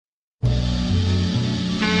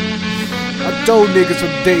I told niggas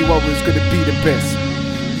from day one we was gonna be the best.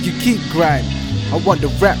 You keep grinding, I want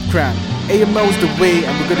the rap crown. AML's the way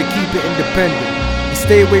and we're gonna keep it independent. And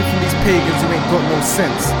stay away from these pagans who ain't got no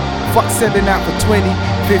sense. Fuck selling out for 20,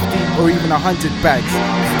 50 or even 100 bags.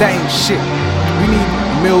 That ain't shit. We need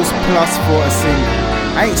mils plus for a single.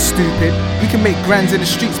 I ain't stupid, we can make grands in the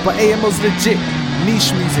streets, but AML's legit.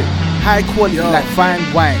 Niche music, high quality like fine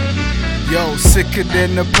wine. Yo, sicker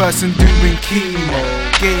than a person doing chemo.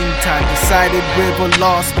 Game time, decided with a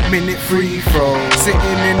last minute free throw.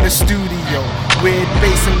 Sitting in the studio, weird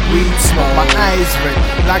bass and weed smoke. My eyes red,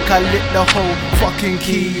 like I lit the whole fucking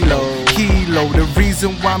kilo. The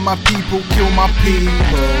reason why my people kill my people.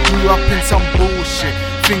 Grew up in some bullshit,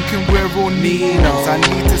 thinking we're all Ninos. I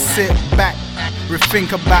need to sit back,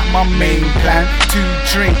 rethink about my main plan. 2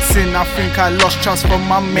 drinks in, I think I lost trust from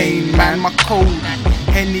my main man. My Cody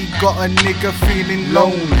Henny got a nigga feeling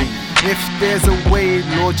lonely. If there's a way,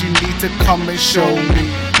 Lord, you need to come and show me.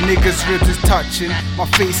 Niggas' ribs is touching, my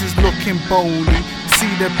face is looking bony. See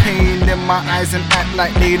the pain in my eyes and act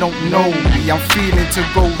like they don't know me. I'm feeling to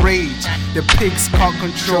go rage, the pigs can't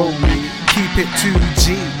control me. Keep it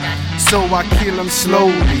 2G, so I kill them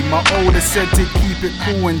slowly. My older said to keep it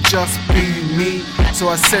cool and just be me, so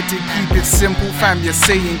I said to keep it simple, fam, you're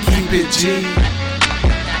saying keep it G.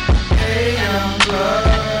 Hey young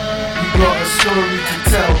blood, you got a story to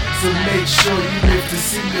tell, so make sure you live to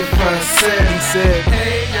see your first set. He said,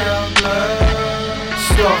 hey young blood,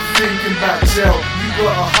 stop thinking about jail, you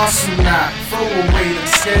gotta hustle now, throw away the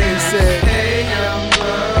scale. He said, hey young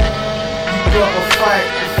blood, you gotta fight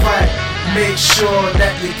the fight, make sure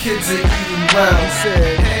that your kids are eating well. He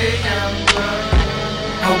said, hey young blood,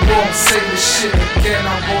 I won't say the shit again,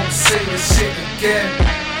 I won't say the shit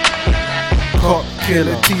again. Cop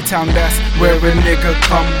killer, T-Town, that's where a nigga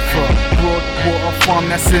come from. Broadwater farm,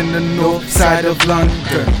 that's in the north side of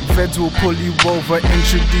London. Feds will pull you over,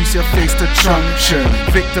 introduce your face to truncheon.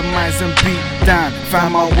 Victimize and beat down,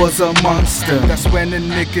 fam, I was a monster. That's when a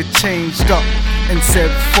nigga changed up and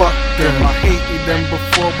said fuck them. I hated them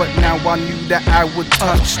before, but now I knew that I would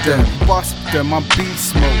touch them. Bust them, I'm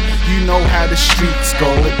beast mode, you know how the streets go.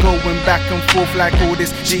 We're going back and forth like all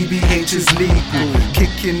this GBH is legal.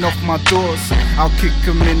 Kicking off my doors, I'll kick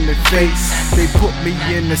them in the face. They put me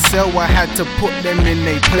in the cell, I had to put them in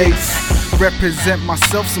their place. Represent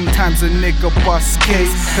myself, sometimes a nigga bust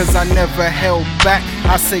case, cause I never held back,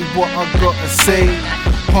 I say what I gotta say.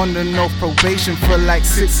 On and off probation for like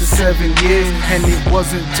 6 or 7 years, and it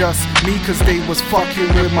wasn't just me, cause they was fucking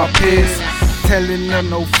with my peers. Telling her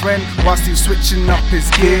no friend whilst he was switching up his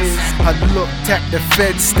gears. I looked at the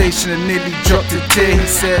Fed station and nearly dropped a tear. He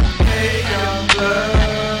said, hey young blood,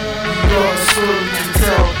 you got a story to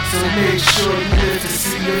tell, so make sure you live to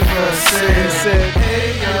see your first say. He said,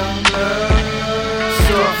 hey young blood,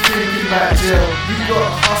 stop thinking about jail, you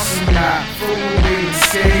gotta hustle now, throw away the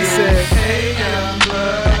scale. He said, hey young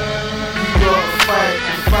blood, you gotta fight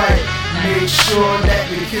the fight, make sure that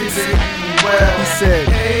your kids are eating well. He said,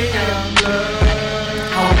 hey young blood,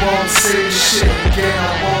 I won't say the shit again,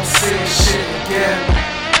 I won't say the shit again.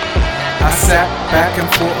 I sat back and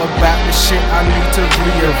thought about the shit I need to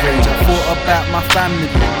rearrange. I thought about my family,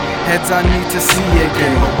 heads I need to see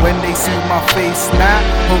again. But when they see my face now,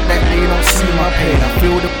 hope that they don't see my pain. I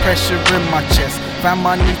feel the pressure in my chest, fam,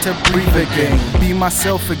 I need to breathe again. Be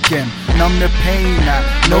myself again, numb the pain now,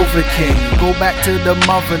 Novocaine. Go back to the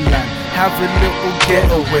motherland, have a little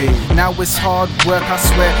getaway. Now it's hard work, I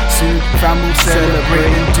swear, soon fam will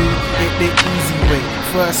celebrate and do it the easy way.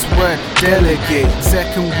 First word, delegate.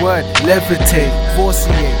 Second word, levitate.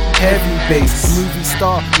 Vorsier, heavy bass. Movie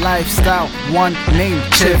star, lifestyle, one name,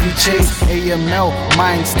 Chevy Chase. AML,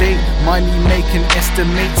 mind state, money making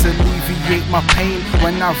estimates. Alleviate my pain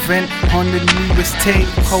when I vent on the newest tape.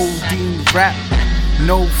 Codeine rap,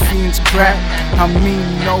 no fiends crack. I mean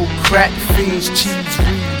no crack fiends, cheese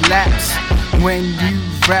relapse. When you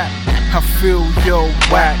rap, I feel your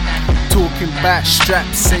whack. Talking about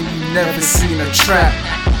straps and you never seen a trap.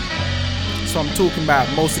 So I'm talking about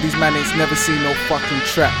most of these man ain't never seen no fucking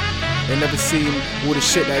trap. They never seen all the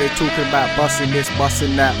shit that they talking about, busting this,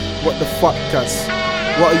 busting that. What the fuck, cuz?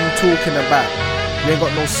 What are you talking about? You ain't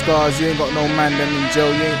got no scars, you ain't got no man them in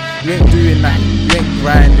jail, you ain't doing nothing, you ain't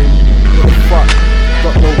grinding. What the fuck?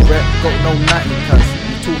 Got no rep, got no nothing, cuz.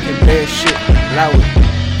 You talking bare shit, loud.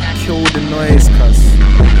 Kill the noise, cuz.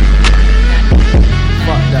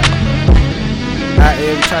 Fuck that. Out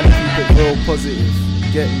here we're trying to keep it real positive.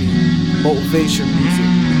 Get me? Motivation music.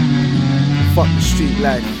 Fuck the street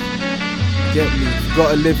life. Get me? You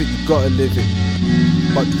gotta live it, you gotta live it.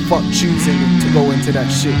 But fuck choosing to go into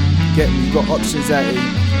that shit. Get me? You got options out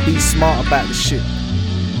here. Be smart about the shit.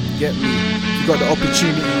 get me? If you got the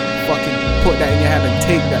opportunity, fucking put that in your hand and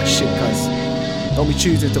take that shit, cuz. Don't be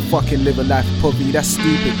choosing to fucking live a life of poverty, that's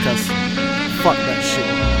stupid, cuz. Fuck that shit.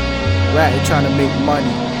 Right here trying to make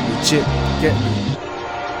money, legit, get me?